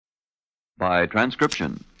by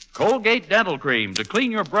transcription. Colgate Dental Cream to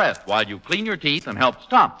clean your breath while you clean your teeth and help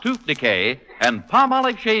stop tooth decay, and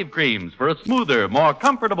Palmolive Shave Creams for a smoother, more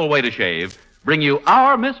comfortable way to shave, bring you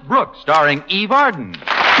Our Miss Brooks, starring Eve Arden. Time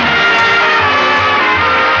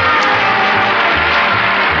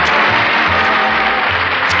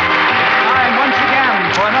once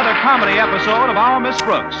again for another comedy episode of Our Miss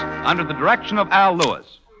Brooks, under the direction of Al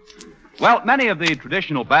Lewis. Well, many of the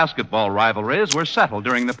traditional basketball rivalries were settled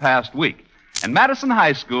during the past week. And Madison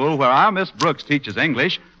High School, where our Miss Brooks teaches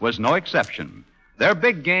English, was no exception. Their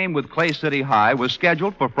big game with Clay City High was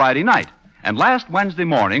scheduled for Friday night. And last Wednesday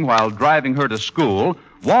morning, while driving her to school,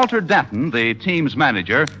 Walter Denton, the team's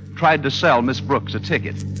manager, tried to sell Miss Brooks a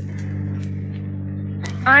ticket.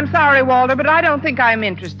 I'm sorry, Walter, but I don't think I'm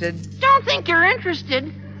interested. Don't think you're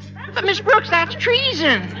interested. But, Miss Brooks, that's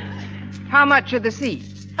treason. How much are the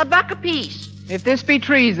seats? $1 apiece. If this be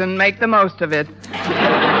treason, make the most of it.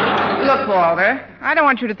 Look, Walter, I don't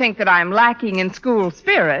want you to think that I'm lacking in school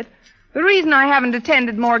spirit. The reason I haven't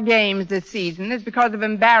attended more games this season is because of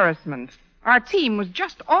embarrassment. Our team was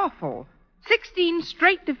just awful. 16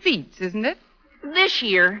 straight defeats, isn't it? This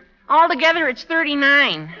year, altogether, it's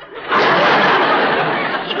 39.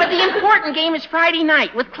 But the important game is Friday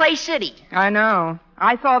night with Clay City. I know.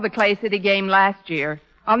 I saw the Clay City game last year.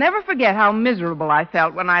 I'll never forget how miserable I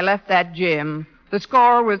felt when I left that gym. The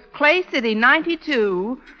score was Clay City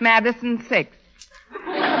 92, Madison 6.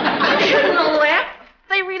 You shouldn't have left.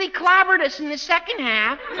 They really clobbered us in the second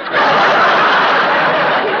half.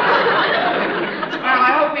 Well,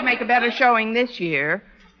 I hope we make a better showing this year,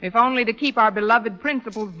 if only to keep our beloved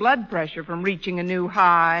principal's blood pressure from reaching a new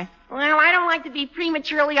high. Well, I don't like to be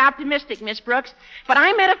prematurely optimistic, Miss Brooks, but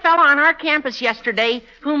I met a fellow on our campus yesterday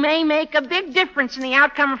who may make a big difference in the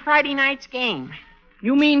outcome of Friday night's game.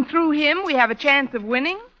 You mean through him we have a chance of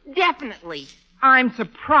winning? Definitely. I'm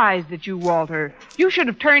surprised at you, Walter. You should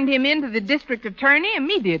have turned him in to the district attorney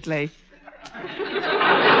immediately. No,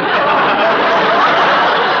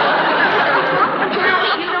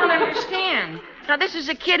 you don't understand. Now, this is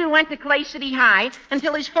a kid who went to Clay City High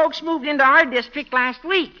until his folks moved into our district last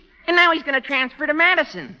week. And now he's going to transfer to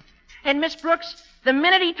Madison. And, Miss Brooks, the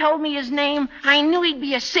minute he told me his name, I knew he'd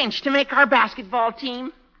be a cinch to make our basketball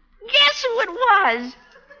team. Guess who it was?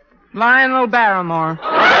 Lionel Barrymore.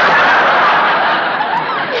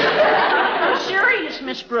 I'm serious,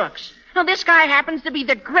 Miss Brooks. Now, this guy happens to be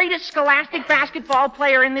the greatest scholastic basketball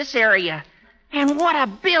player in this area. And what a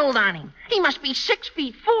build on him. He must be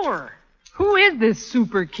 6'4". Who is this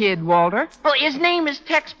super kid, Walter? Well, his name is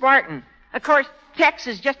Tex Barton. Of course, Tex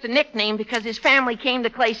is just a nickname because his family came to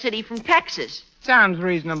Clay City from Texas. Sounds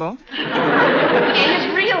reasonable. And his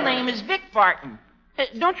real name is Vic Barton.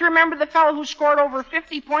 Don't you remember the fellow who scored over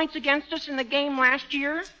 50 points against us in the game last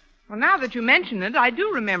year? Well, now that you mention it, I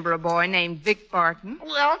do remember a boy named Vic Barton.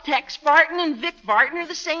 Well, Tex Barton and Vic Barton are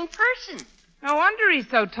the same person. No wonder he's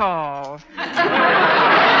so tall. Well,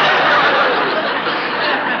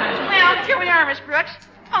 here we are, Miss Brooks.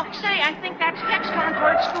 Oh, say, I think that's Tex coming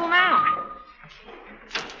towards school now.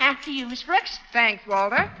 After you, Miss Brooks. Thanks,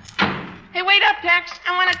 Walter. Hey, wait up, Tex.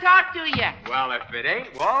 I want to talk to you. Well, if it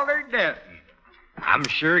ain't Walter Denton, I'm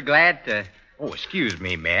sure glad to... Oh, excuse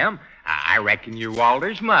me, ma'am. I reckon you're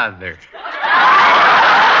Walter's mother.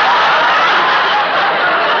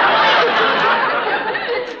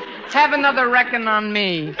 Have another reckon on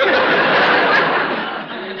me.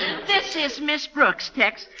 This is Miss Brooks,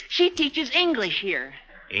 Tex. She teaches English here.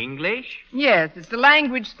 English? Yes, it's the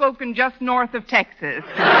language spoken just north of Texas.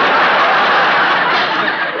 Well,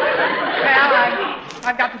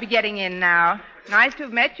 I've got to be getting in now. Nice to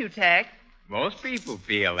have met you, Tex. Most people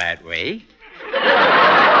feel that way.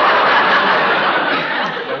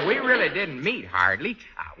 Well, we really didn't meet hardly.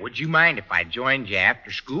 Would you mind if I joined you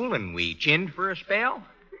after school and we chinned for a spell?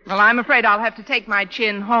 Well, I'm afraid I'll have to take my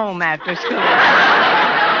chin home after school.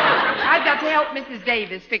 I've got to help Mrs.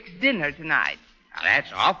 Davis fix dinner tonight. Now,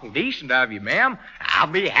 that's awful decent of you, ma'am. I'll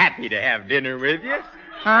be happy to have dinner with you.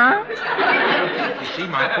 Huh? You see,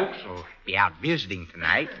 my folks will be out visiting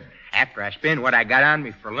tonight. After I spend what I got on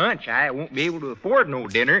me for lunch, I won't be able to afford no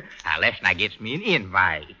dinner unless I gets me an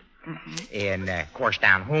invite. Mm-hmm. And, of course,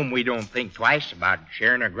 down home, we don't think twice about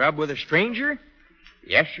sharing a grub with a stranger.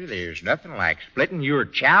 Yes, sir, there's nothing like splitting your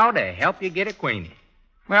chow to help you get acquainted.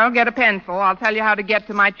 Well, get a pencil. I'll tell you how to get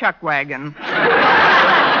to my chuck wagon.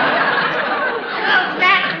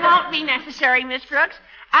 That won't be necessary, Miss Brooks.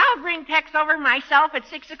 I'll bring Tex over myself at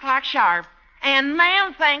 6 o'clock sharp. And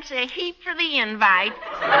ma'am thanks a heap for the invite.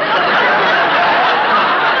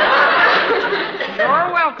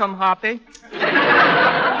 You're welcome. welcome, Hoppy.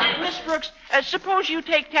 Miss Brooks, suppose you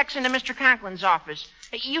take Tex into Mr. Conklin's office.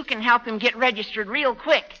 You can help him get registered real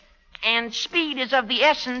quick. And speed is of the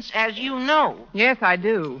essence, as you know. Yes, I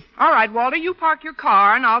do. All right, Walter, you park your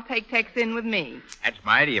car, and I'll take Tex in with me. That's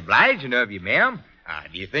mighty obliging of you, ma'am.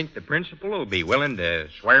 Do you think the principal will be willing to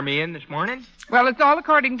swear me in this morning? Well, it's all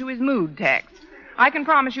according to his mood, Tex. I can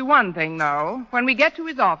promise you one thing, though. When we get to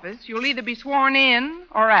his office, you'll either be sworn in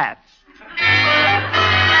or at.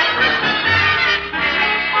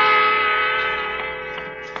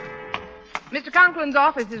 Mr. Conklin's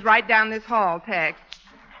office is right down this hall, Tex.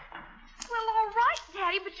 Well, all right,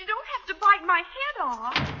 Daddy, but you don't have to bite my head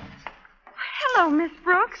off. Hello, Miss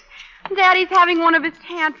Brooks. Daddy's having one of his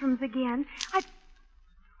tantrums again. Well,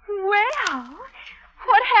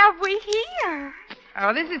 what have we here?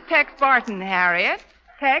 Oh, this is Tex Barton, Harriet.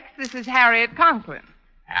 Tex, this is Harriet Conklin.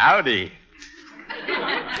 Howdy.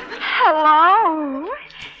 Hello.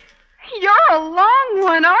 You're a long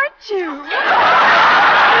one, aren't you?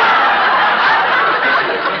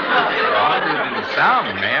 Longer than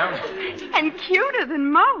some, ma'am. And cuter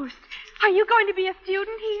than most. Are you going to be a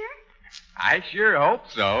student here? I sure hope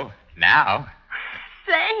so. Now.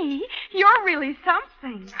 Say, you're really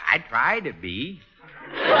something. I try to be.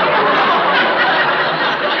 And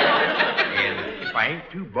if I ain't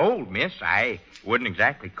too bold, miss, I wouldn't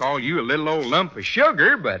exactly call you a little old lump of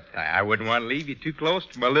sugar, but I wouldn't want to leave you too close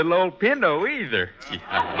to my little old Pinto either.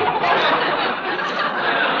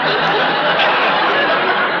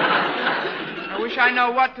 I wish I know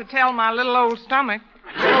what to tell my little old stomach.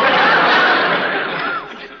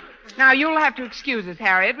 Now, you'll have to excuse us,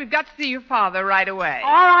 Harriet. We've got to see your father right away.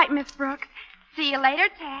 All right, Miss Brooks. See you later,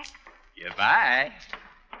 Tex. Goodbye.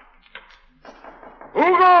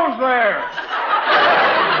 Who goes there?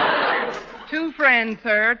 Two friends,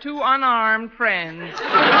 sir. Two unarmed friends.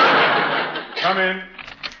 Come in.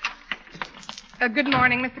 Good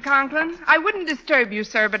morning, Mr. Conklin. I wouldn't disturb you,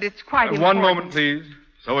 sir, but it's quite important. One moment, please.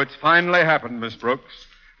 So it's finally happened, Miss Brooks.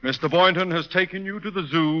 Mr. Boynton has taken you to the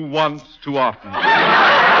zoo once too often.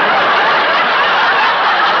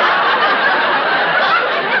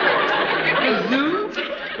 The zoo?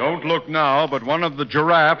 Don't look now, but one of the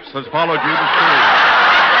giraffes has followed you to school.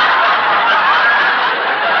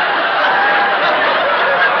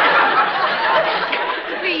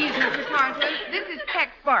 Please, Mr. Conklin, this is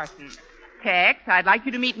Tex Barton. Tex, I'd like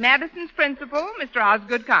you to meet Madison's principal, Mr.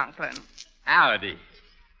 Osgood Conklin. Howdy.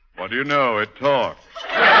 What do you know? It talks.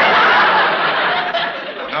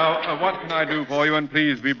 Now, what can I do for you, and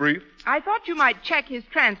please be brief? I thought you might check his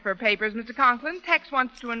transfer papers, Mr. Conklin. Tex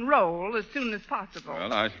wants to enroll as soon as possible.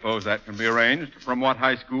 Well, I suppose that can be arranged. From what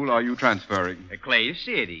high school are you transferring? Clay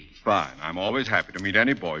City. Fine. I'm always happy to meet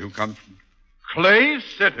any boy who comes from Clay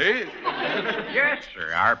City. Yes,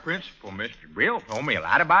 sir. Our principal, Mr. Brill, told me a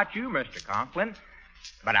lot about you, Mr. Conklin.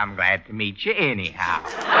 But I'm glad to meet you anyhow.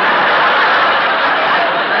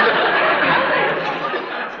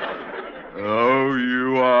 Oh,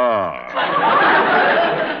 you are.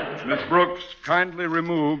 Miss Brooks, kindly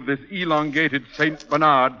remove this elongated St.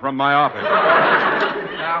 Bernard from my office.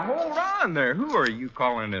 Now, hold on there. Who are you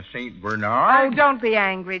calling a St. Bernard? Oh, don't be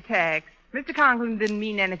angry, Tex. Mr. Conklin didn't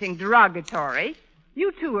mean anything derogatory.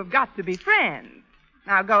 You two have got to be friends.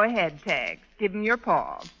 Now, go ahead, Tex. Give him your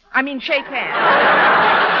paw. Shake hands.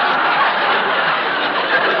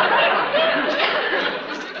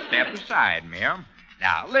 Step aside, ma'am.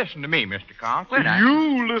 Now, listen to me, Mr. Conklin.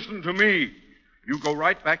 You listen to me. You go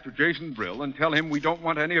right back to Jason Brill and tell him we don't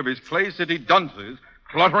want any of his Clay City dunces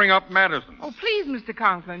cluttering up Madison. Oh, please, Mr.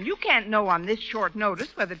 Conklin. You can't know on this short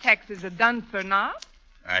notice whether Tex is a dunce or not.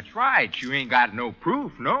 That's right. You ain't got no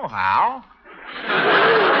proof, nohow.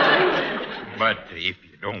 But if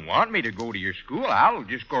you don't want me to go to your school, I'll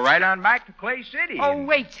just go right on back to Clay City. Oh,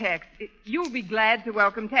 wait, Tex. You'll be glad to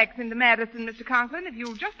welcome Tex into Madison, Mr. Conklin, if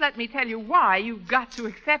you'll just let me tell you why you've got to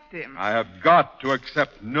accept him. I have got to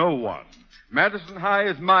accept no one. Madison High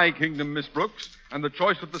is my kingdom, Miss Brooks, and the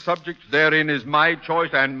choice of the subjects therein is my choice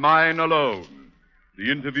and mine alone.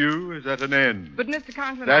 The interview is at an end. But, Mr.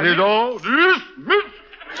 Conklin... That is all. Dismissed!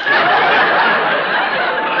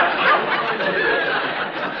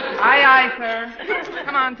 Aye, aye, sir.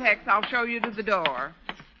 Come on, Tex. I'll show you to the door.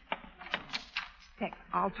 Tex,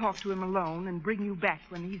 I'll talk to him alone and bring you back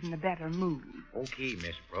when he's in a better mood. Okay,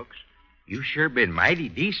 Miss Brooks. You sure been mighty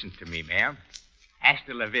decent to me, ma'am.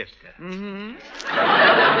 Hasta la vista. Mm-hmm.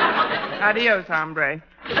 Adios, hombre.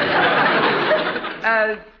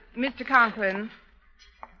 Mr. Conklin.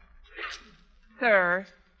 Sir.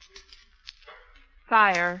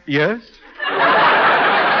 Sire. Yes?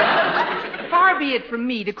 Far be it from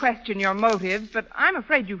me to question your motives, but I'm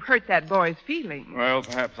afraid you've hurt that boy's feelings. Well,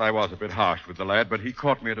 perhaps I was a bit harsh with the lad, but he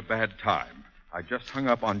caught me at a bad time. I just hung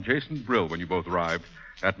up on Jason Brill when you both arrived.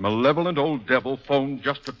 That malevolent old devil phoned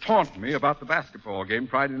just to taunt me about the basketball game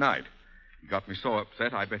Friday night. He got me so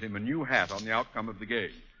upset I bet him a new hat on the outcome of the game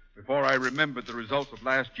before I remembered the results of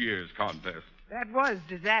last year's contest. That was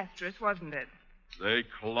disastrous, wasn't it? They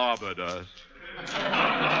clobbered us.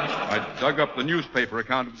 I dug up the newspaper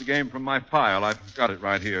account of the game from my file. I've got it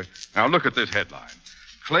right here. Now, look at this headline.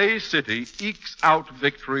 Clay City ekes out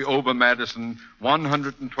victory over Madison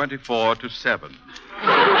 124-7.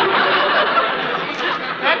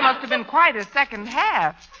 That must have been quite a second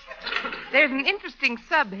half. There's an interesting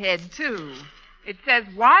subhead, too. It says,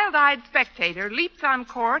 wild-eyed spectator leaps on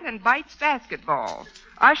court and bites basketball.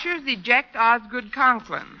 Ushers eject Osgood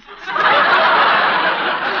Conklin.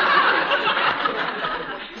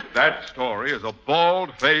 That story is a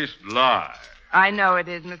bald-faced lie. I know it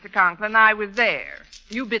is, Mr. Conklin. I was there.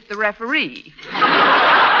 You bit the referee.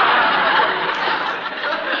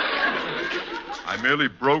 I merely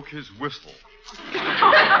broke his whistle.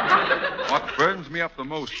 What burns me up the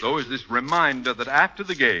most, though, is this reminder that after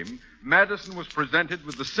the game, Madison was presented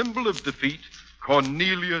with the symbol of defeat,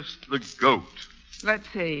 Cornelius the Goat. Let's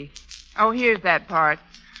see. Oh, here's that part.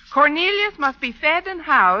 Cornelius must be fed and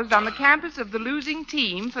housed on the campus of the losing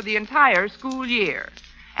team for the entire school year.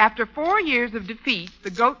 After 4 years of defeat, the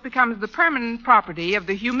goat becomes the permanent property of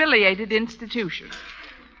the humiliated institution.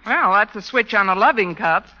 Well, that's a switch on a loving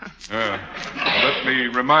cup. Let me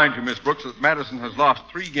remind you, Miss Brooks, that Madison has lost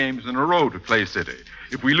 3 games in a row to Clay City.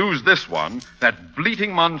 If we lose this one, that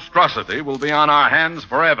bleating monstrosity will be on our hands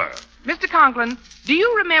forever. Mr. Conklin, do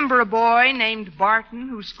you remember a boy named Barton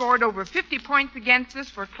who scored over 50 points against us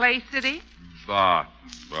for Clay City? Barton.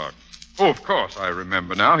 Oh, of course, I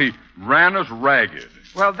remember now. He ran us ragged.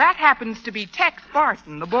 Well, that happens to be Tex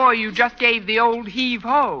Barton, the boy you just gave the old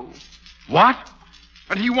heave-ho. What?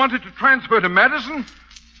 And he wanted to transfer to Madison?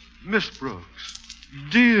 Miss Brooks.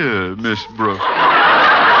 Dear Miss Brooks.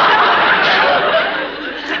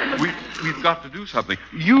 We've got to do something.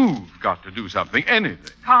 You've got to do something.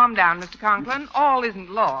 Anything. Calm down, Mr. Conklin. All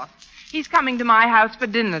isn't lost. He's coming to my house for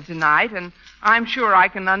dinner tonight, and I'm sure I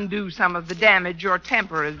can undo some of the damage your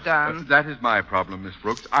temper has done. That is my problem, Miss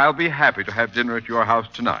Brooks. I'll be happy to have dinner at your house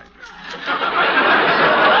tonight.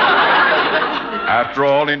 After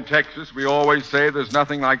all, in Texas, we always say there's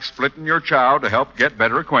nothing like splitting your chow to help get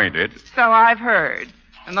better acquainted. So I've heard.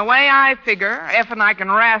 And the way I figure, if and I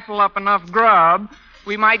can wrestle up enough grub,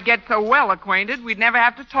 we might get so well acquainted we'd never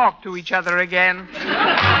have to talk to each other again.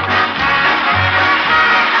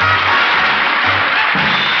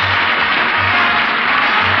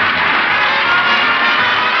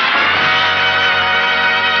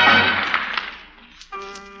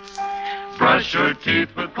 Brush your teeth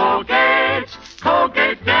with Colgate.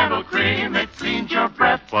 Colgate Dental Cream. It cleans your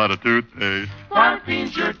breath. What a toothpaste. While it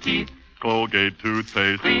cleans your teeth. Colgate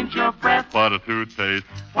toothpaste. Cleans your breath. What a toothpaste.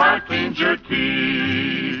 While it cleans your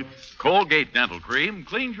teeth. Colgate Dental Cream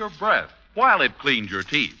cleans your breath while it cleans your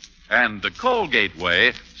teeth. And the Colgate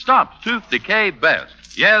way stops tooth decay best.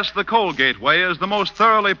 Yes, the Colgate way is the most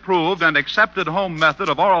thoroughly proved and accepted home method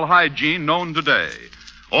of oral hygiene known today.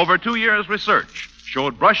 Over 2 years' research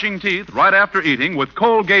showed brushing teeth right after eating with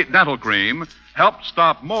Colgate Dental Cream helped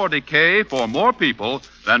stop more decay for more people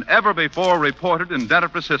than ever before reported in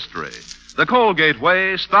dentifrice history. The Colgate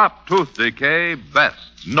way stopped tooth decay best.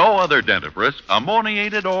 No other dentifrice,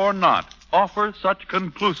 ammoniated or not, offers such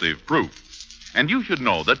conclusive proof. And you should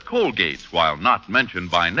know that Colgate's, while not mentioned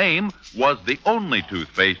by name, was the only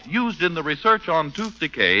toothpaste used in the research on tooth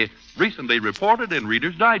decay recently reported in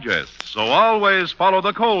Reader's Digest. So always follow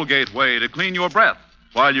the Colgate way to clean your breath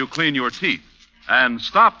while you clean your teeth and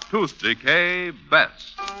stop tooth decay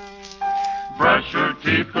best. Brush your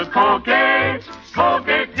teeth with Colgate.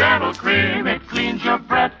 Colgate Dental Cream. It cleans your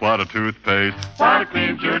breath. What a toothpaste. While it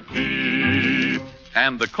cleans your teeth.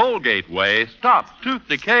 And the Colgate way stops tooth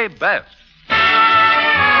decay best.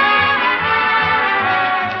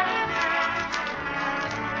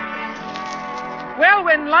 Well,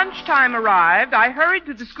 when lunchtime arrived, I hurried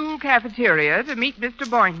to the school cafeteria to meet Mr.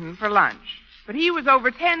 Boynton for lunch. But he was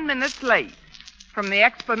over 10 minutes late. From the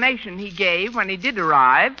explanation he gave when he did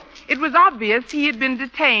arrive, it was obvious he had been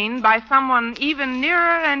detained by someone even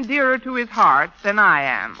nearer and dearer to his heart than I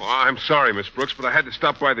am. Oh, I'm sorry, Miss Brooks, but I had to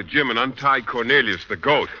stop by the gym and untie Cornelius, the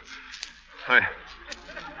goat.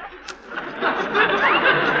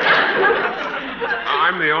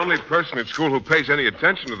 I'm the only person at school who pays any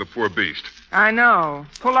attention to the poor beast. I know.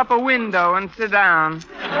 Pull up a window and sit down.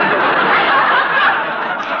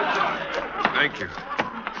 Thank you.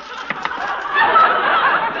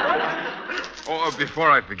 Oh, before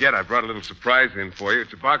I forget, I brought a little surprise in for you.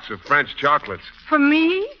 It's a box of French chocolates. For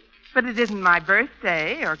me? But it isn't my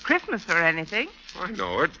birthday or Christmas or anything. I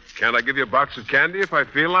know it. Can't I give you a box of candy if I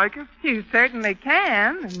feel like it? You certainly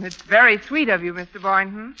can, and it's very sweet of you, Mr.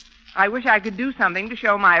 Boynton. I wish I could do something to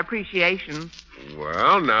show my appreciation.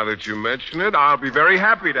 Well, now that you mention it, I'll be very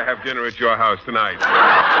happy to have dinner at your house tonight.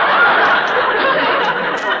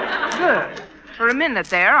 Good. For a minute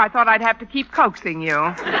there, I thought I'd have to keep coaxing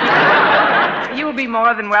you. You'll be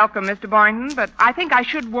more than welcome, Mr. Boynton, but I think I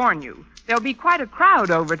should warn you. There'll be quite a crowd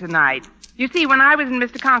over tonight. You see, when I was in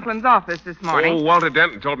Mr. Conklin's office this morning... Oh, Walter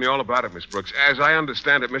Denton told me all about it, Miss Brooks. As I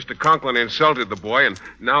understand it, Mr. Conklin insulted the boy, and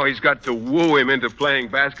now he's got to woo him into playing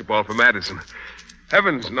basketball for Madison.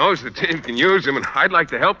 Heavens knows the team can use him, and I'd like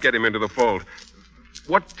to help get him into the fold.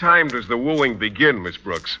 What time does the wooing begin, Miss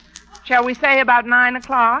Brooks? Shall we say about 9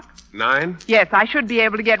 o'clock? 9? Yes, I should be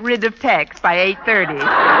able to get rid of Tex by 8:30.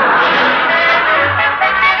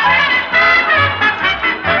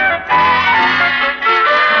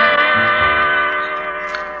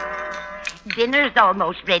 Dinner's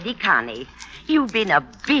almost ready, Connie. You've been a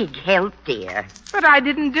big help, dear. But I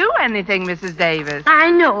didn't do anything, Mrs. Davis.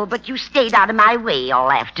 I know, but you stayed out of my way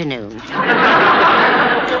all afternoon.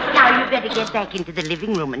 Now you better get back into the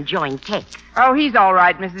living room and join Tex. Oh, he's all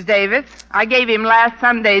right, Mrs. Davis. I gave him last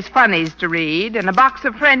Sunday's funnies to read and a box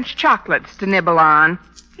of French chocolates to nibble on.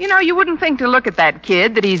 You know, you wouldn't think to look at that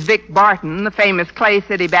kid that he's Vic Barton, the famous Clay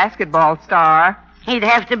City basketball star. He'd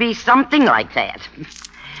have to be something like that.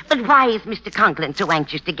 But why is Mr. Conklin so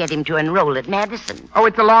anxious to get him to enroll at Madison? Oh,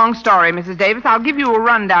 it's a long story, Mrs. Davis. I'll give you a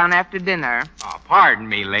rundown after dinner. Oh, pardon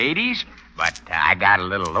me, ladies, but I got a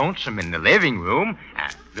little lonesome in the living room.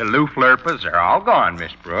 The looflurpas are all gone,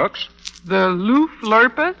 Miss Brooks. The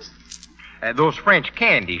looflurpas? Those French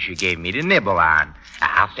candies you gave me to nibble on.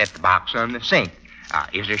 I'll set the box on the sink.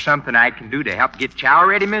 Is there something I can do to help get chow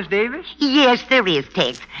ready, Miss Davis? Yes, there is,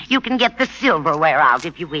 Tex. You can get the silverware out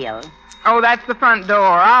if you will. Oh, that's the front door.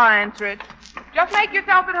 I'll answer it. Just make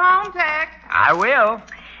yourself at home, Tex. I will.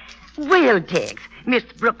 Well, Tex, Miss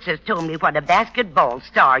Brooks has told me what a basketball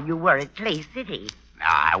star you were at Clay City.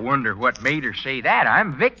 I wonder what made her say that.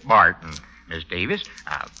 I'm Vic Barton, Miss Davis.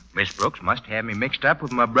 Miss Brooks must have me mixed up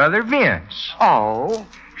with my brother Vince. Oh?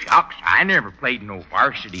 Shucks, I never played no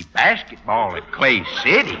varsity basketball at Clay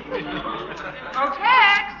City. Oh,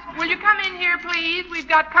 Tex, will you come in here, please? We've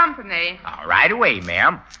got company. Right away,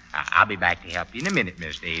 ma'am. I'll be back to help you in a minute,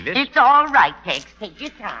 Miss Davis. It's all right, Tex. Take your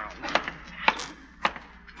time.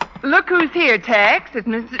 Look who's here, Tex. It's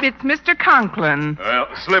Mr. Conklin. Well,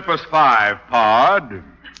 slip us 5, Pod.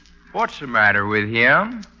 What's the matter with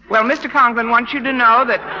him? Well, Mr. Conklin wants you to know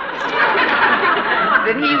that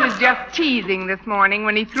he was just teasing this morning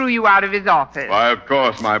when he threw you out of his office. Why, of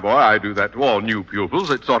course, my boy. I do that to all new pupils.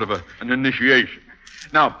 It's sort of an initiation.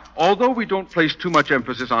 Now, although we don't place too much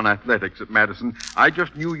emphasis on athletics at Madison, I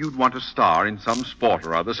just knew you'd want a star in some sport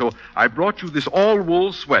or other, so I brought you this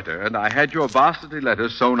all-wool sweater, and I had your varsity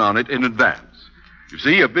letters sewn on it in advance. You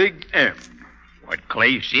see, a big M. At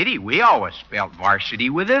Clay City, we always spelled varsity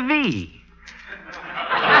with a V.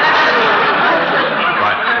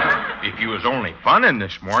 But if you was only funning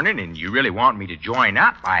this morning and you really want me to join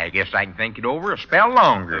up, I guess I can think it over a spell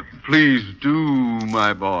longer. Please do,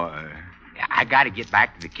 my boy. I got to get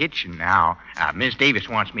back to the kitchen now. Miss Davis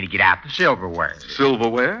wants me to get out the silverware.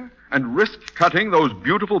 Silverware? And risk cutting those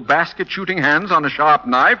beautiful basket-shooting hands on a sharp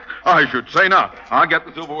knife? I should say not. I'll get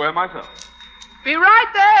the silverware myself. Be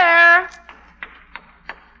right there.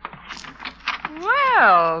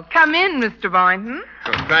 Well, come in, Mr. Boynton.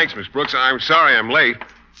 Oh, thanks, Miss Brooks. I'm sorry I'm late.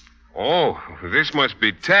 Oh, this must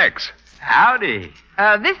be Tex. Howdy.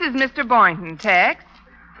 This is Mr. Boynton, Tex.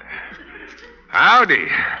 Howdy.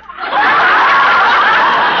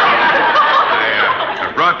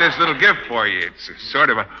 I brought this little gift for you. It's sort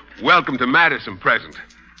of a welcome to Madison present.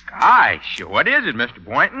 Gosh, what is it, Mr.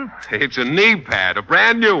 Boynton? It's a knee pad, a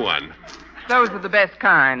brand new one. Those are the best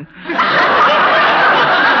kind.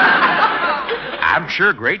 I'm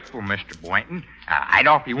sure grateful, Mr. Boynton. I'd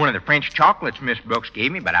offer you one of the French chocolates Miss Brooks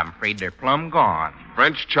gave me, but I'm afraid they're plumb gone.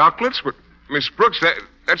 French chocolates? But, Miss Brooks,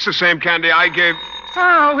 that's the same candy I gave...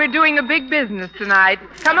 Oh, we're doing a big business tonight.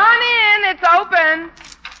 Come on in. It's open.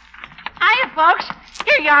 Hiya, folks.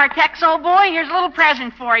 Here you are, Tex, old boy. Here's a little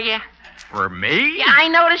present for you. For me? Yeah, I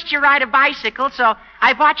noticed you ride a bicycle, so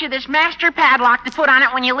I bought you this master padlock to put on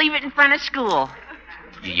it when you leave it in front of school.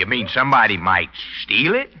 You mean somebody might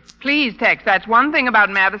steal it? Please, Tex, that's one thing about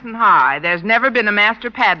Madison High. There's never been a master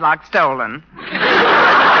padlock stolen.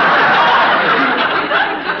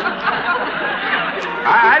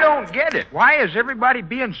 I don't get it. Why is everybody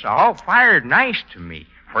being so all-fired nice to me?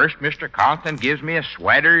 First, Mr. Conklin gives me a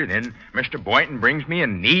sweater, then Mr. Boynton brings me a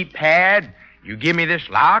knee pad. You give me this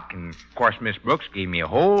lock, and, of course, Miss Brooks gave me a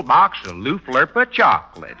whole box of Looflerpa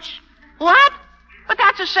chocolates. What? But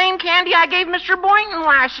that's the same candy I gave Mr. Boynton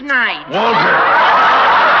last night.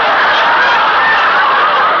 Walter!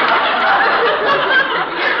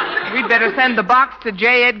 We'd better send the box to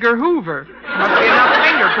J. Edgar Hoover. Must be enough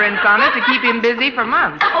fingerprints on it to keep him busy for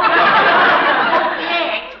months.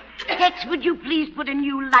 Tex, would you please put a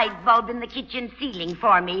new light bulb in the kitchen ceiling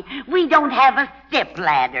for me? We don't have a step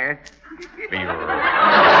ladder.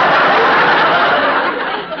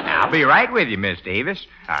 I'll be right with you, Miss Davis.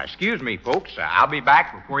 Excuse me, folks. I'll be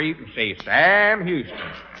back before you can say Sam Houston.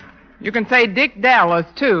 You can say Dick Dallas,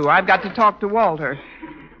 too. I've got to talk to Walter.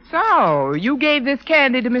 So, you gave this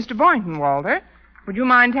candy to Mr. Boynton, Walter. Would you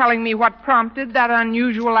mind telling me what prompted that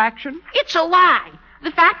unusual action? It's a lie.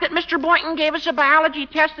 The fact that Mr. Boynton gave us a biology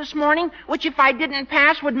test this morning, which if I didn't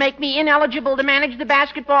pass would make me ineligible to manage the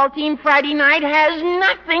basketball team Friday night, has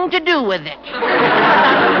nothing to do with it.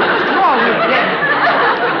 Walter,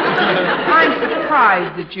 I'm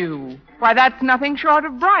surprised at you. Why, that's nothing short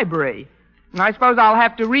of bribery. And I suppose I'll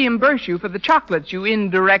have to reimburse you for the chocolates you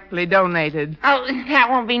indirectly donated. Oh, that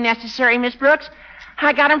won't be necessary, Miss Brooks.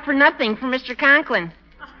 I got them for nothing from Mr. Conklin.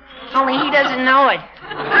 Only he doesn't know it.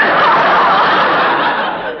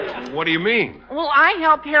 What do you mean? Well, I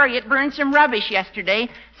helped Harriet burn some rubbish yesterday,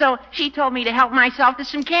 so she told me to help myself to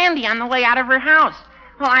some candy on the way out of her house.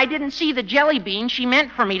 Well, I didn't see the jelly bean she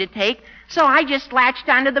meant for me to take, so I just latched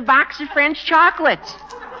onto the box of French chocolates.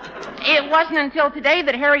 It wasn't until today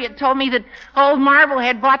that Harriet told me that old Marvel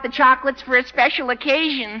had bought the chocolates for a special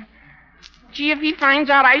occasion. Gee, if he finds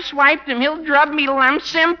out I swiped him, he'll drub me till I'm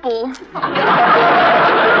simple.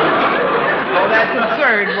 Oh, that's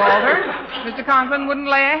absurd, Walter. Mr. Conklin wouldn't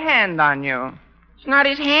lay a hand on you. It's not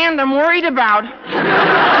his hand I'm worried about.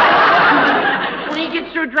 When he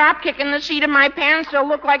gets through drop kicking the seat of my pants, they'll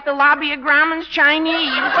look like the lobby of Grauman's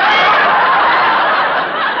Chinese.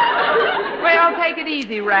 Well, take it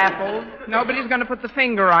easy, Raffles. Nobody's going to put the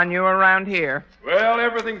finger on you around here. Well,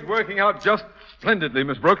 everything's working out just splendidly,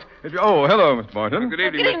 Miss Brooks. Oh, hello, Mr. Boynton. Good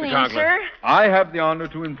evening, Good Mr. evening, Conklin. sir. I have the honor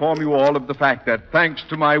to inform you all of the fact that, thanks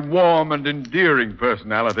to my warm and endearing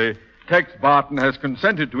personality, Tex Barton has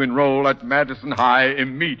consented to enroll at Madison High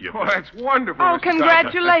immediately. Oh, that's wonderful, Oh, Mr. Conklin.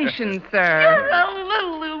 congratulations, sir. You're a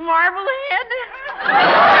little Marblehead.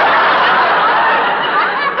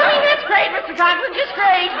 I mean, that's great, Mr. Conklin, just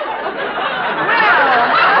great.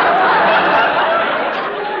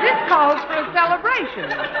 This calls for a celebration.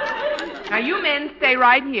 Now, you men stay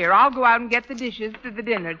right here. I'll go out and get the dishes to the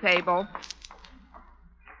dinner table.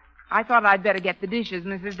 I thought I'd better get the dishes,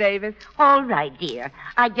 Mrs. Davis. All right, dear.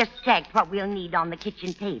 I just checked what we'll need on the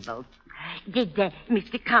kitchen table. Did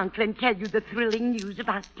Mr. Conklin tell you the thrilling news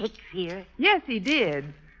about Tex here? Yes, he did.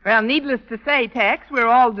 Well, needless to say, Tex, we're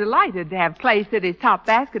all delighted to have Clay City's top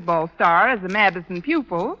basketball star as a Madison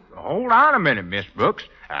pupil. Hold on a minute, Miss Brooks.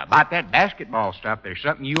 About that basketball stuff, there's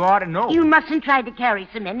something you ought to know. You mustn't try to carry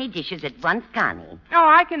so many dishes at once, Connie. Oh,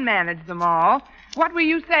 I can manage them all. What were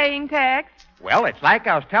you saying, Tex? Well, it's like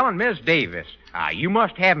I was telling Miss Davis. You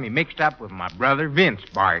must have me mixed up with my brother Vince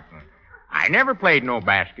Barton. I never played no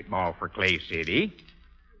basketball for Clay City.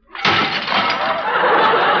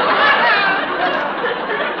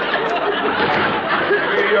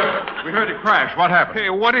 We heard it crash. What happened? Hey,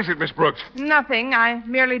 what is it, Miss Brooks? Nothing. I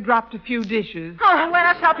merely dropped a few dishes. Oh, let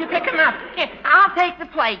us help you pick them up. Here, I'll take the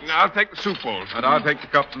plates. I'll take the soup bowls. And I'll take the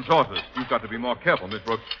cups and saucers. You've got to be more careful, Miss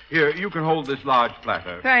Brooks. Here, you can hold this large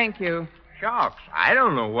platter. Thank you. Shucks, I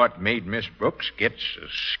don't know what made Miss Brooks get so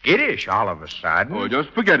skittish all of a sudden. Oh, just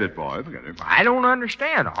forget it, boy. Forget it. I don't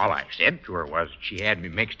understand. All I said to her was that she had me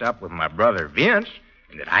mixed up with my brother Vince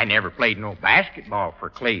and that I never played no basketball for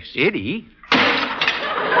Clay City.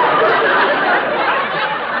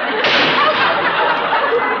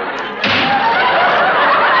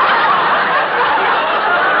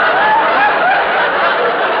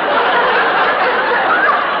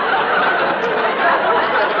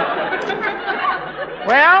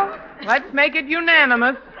 Well, let's make it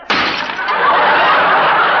unanimous.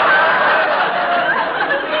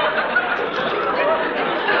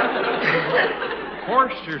 Of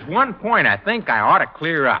course, there's one point I think I ought to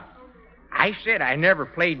clear up. I said I never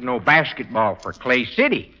played no basketball for Clay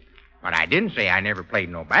City, but I didn't say I never played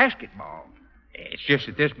no basketball. It's just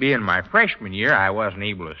that this being my freshman year, I wasn't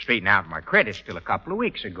able to straighten out my credits till a couple of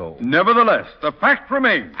weeks ago. Nevertheless, the fact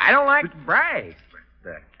remains. I don't like to brag,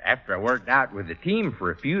 but after I worked out with the team for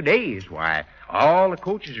a few days, why, all the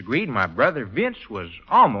coaches agreed my brother Vince was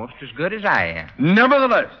almost as good as I am.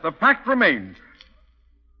 Nevertheless, the fact remains.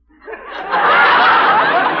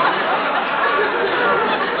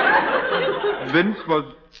 Vince was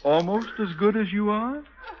almost as good as you are?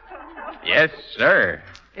 Yes, sir.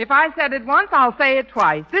 If I said it once, I'll say it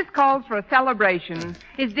twice. This calls for a celebration.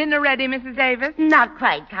 Is dinner ready, Mrs. Davis? Not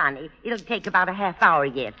quite, Connie. It'll take about a half hour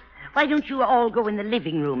yet. Why don't you all go in the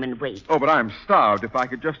living room and wait? Oh, but I'm starved. If I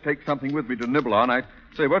could just take something with me to nibble on, I'd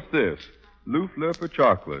say, what's this? Looflurper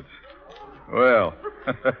chocolates. Well,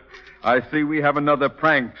 I see we have another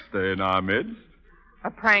prankster in our midst. A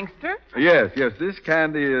prankster? Yes. This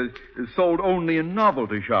candy is sold only in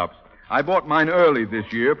novelty shops. I bought mine early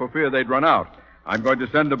this year for fear they'd run out. I'm going to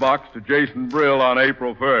send a box to Jason Brill on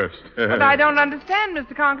April 1st. But I don't understand,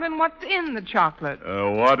 Mr. Conklin. What's in the chocolate?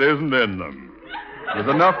 What isn't in them? There's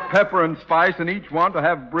enough pepper and spice in each one to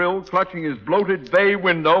have Brill clutching his bloated bay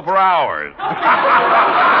window for hours.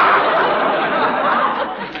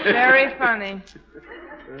 Very funny.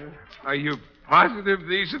 Are you positive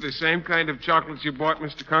these are the same kind of chocolates you bought,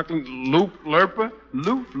 Mr. Conklin? Loop Lurper?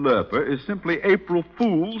 Loop Lurper is simply April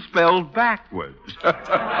Fool spelled backwards. April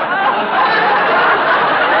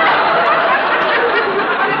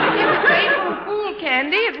Fool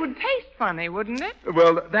candy, it would taste funny, wouldn't it?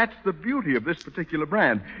 Well, that's the beauty of this particular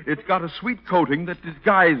brand. It's got a sweet coating that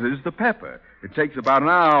disguises the pepper. It takes about an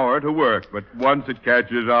hour to work, but once it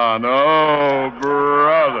catches on, oh,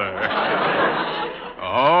 brother.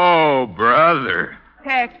 Oh, brother.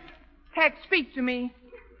 Tex, speak to me.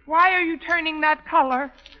 Why are you turning that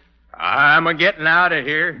color? I'm a-getting out of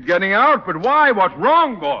here. Getting out? But why? What's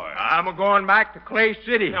wrong, boy? I'm a-going back to Clay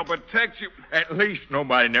City. Yeah, but Tex, you... At least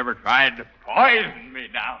nobody never tried to poison me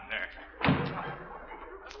down there.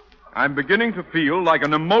 I'm beginning to feel like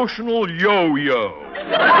an emotional yo-yo.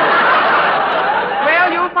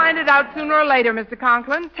 Well, you'll find it out sooner or later, Mr.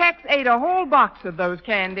 Conklin. Tex ate a whole box of those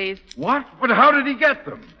candies. What? But how did he get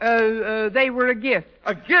them? They were a gift.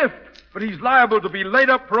 A gift? But he's liable to be laid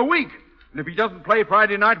up for a week. And if he doesn't play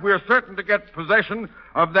Friday night, we're certain to get possession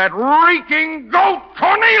of that reeking goat,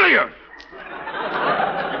 Cornelius!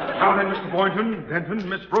 Now then, Mr. Boynton, Denton,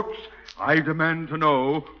 Miss Brooks, I demand to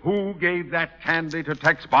know who gave that candy to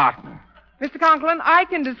Tex Barton. Mr. Conklin, I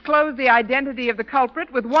can disclose the identity of the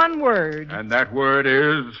culprit with one word. And that word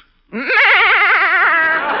is?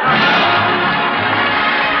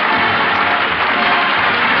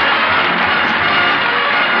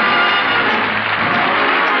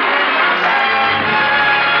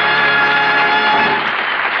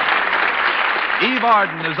 Eve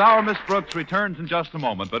Arden as our Miss Brooks returns in just a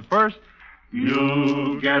moment. But first,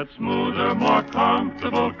 you get smoother, more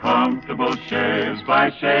comfortable shaves by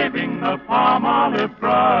shaving the Palmolive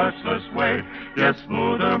brushless way. Yes,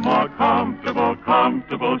 smoother, more comfortable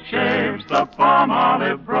shaves the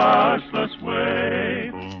Palmolive brushless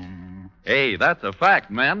way. Hey, that's a fact,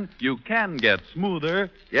 men. You can get smoother,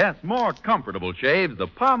 yes, more comfortable shaves the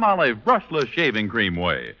Palmolive brushless shaving cream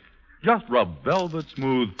way. Just rub velvet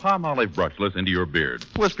smooth Palmolive brushless into your beard.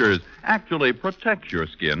 Whiskers actually protects your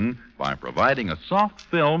skin by providing a soft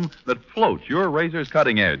film that floats your razor's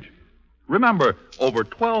cutting edge. Remember, over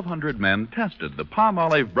 1,200 men tested the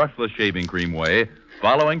Palmolive brushless shaving cream way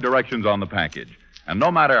following directions on the package. And no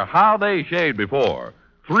matter how they shaved before,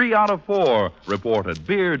 3 out of 4 reported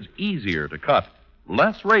beards easier to cut,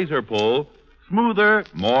 less razor pull, smoother,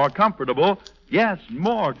 more comfortable, yes,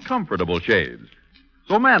 more comfortable shaves.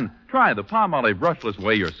 So, men, try the Palmolive brushless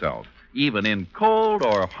way yourself. Even in cold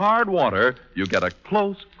or hard water, you get a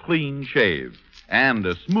close, clean shave. And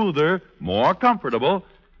a smoother, more comfortable,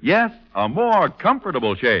 yes, a more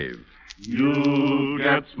comfortable shave. You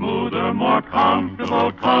get smoother, more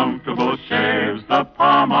comfortable shaves the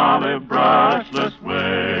Palmolive brushless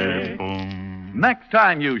way. Next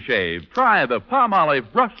time you shave, try the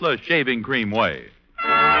Palmolive brushless shaving cream way.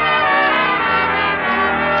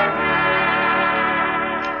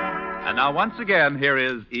 and now once again, here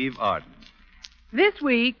is Eve Arden. This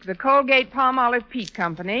week, the Colgate-Palmolive Peat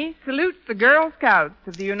Company salutes the Girl Scouts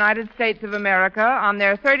of the United States of America on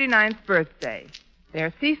their 39th birthday.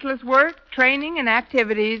 Their ceaseless work, training, and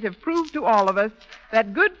activities have proved to all of us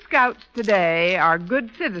that good Scouts today are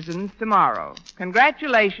good citizens tomorrow.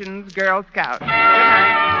 Congratulations, Girl Scouts. Good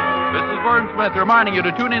night. This is Vern Smith reminding you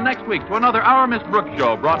to tune in next week to another Our Miss Brooks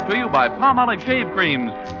show brought to you by Palmolive Shave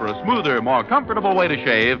Creams for a smoother, more comfortable way to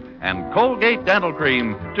shave, and Colgate Dental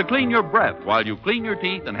Cream to clean your breath while you clean your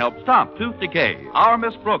teeth and help stop tooth decay. Our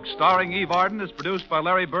Miss Brooks, starring Eve Arden, is produced by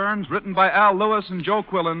Larry Burns, written by Al Lewis and Joe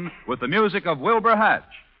Quillen, with the music of Wilbur Hatch.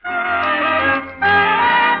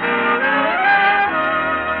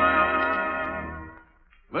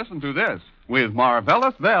 Listen to this. With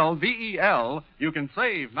Marvelous Vel, V-E-L, you can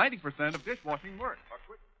save 90% of dishwashing work.